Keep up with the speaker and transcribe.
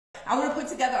I want to put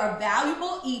together a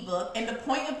valuable ebook, and the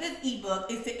point of this ebook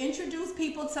is to introduce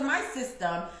people to my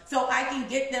system so I can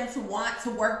get them to want to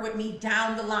work with me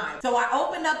down the line. So I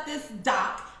open up this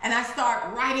doc and I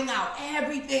start writing out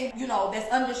everything,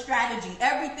 that's under strategy,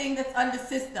 everything that's under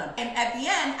system. And at the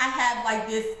end, I have like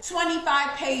this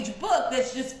 25-page book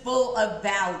that's just full of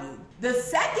value. The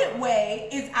second way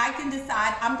is I can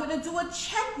decide I'm going to do a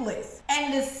checklist,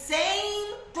 and the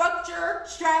same structure,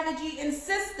 strategy, and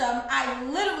system, I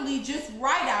literally just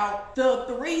write out the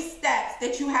 3 steps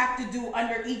that you have to do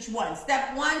under each one.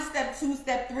 Step 1, step 2,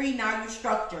 step 3, now you're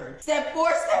structured. Step 4,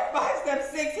 step 5, step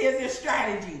 6, here's your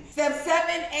strategy. Step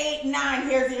 7, 8, 9,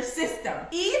 here's your system.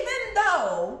 Even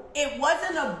though it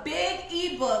wasn't a big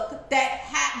ebook that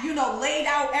had, laid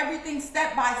out everything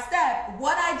step by step,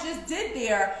 what I just did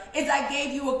there is I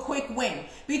gave you a quick win,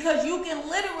 because you can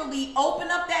literally open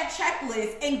up that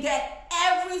checklist and get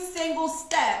every single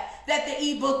step that the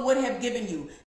ebook would have given you.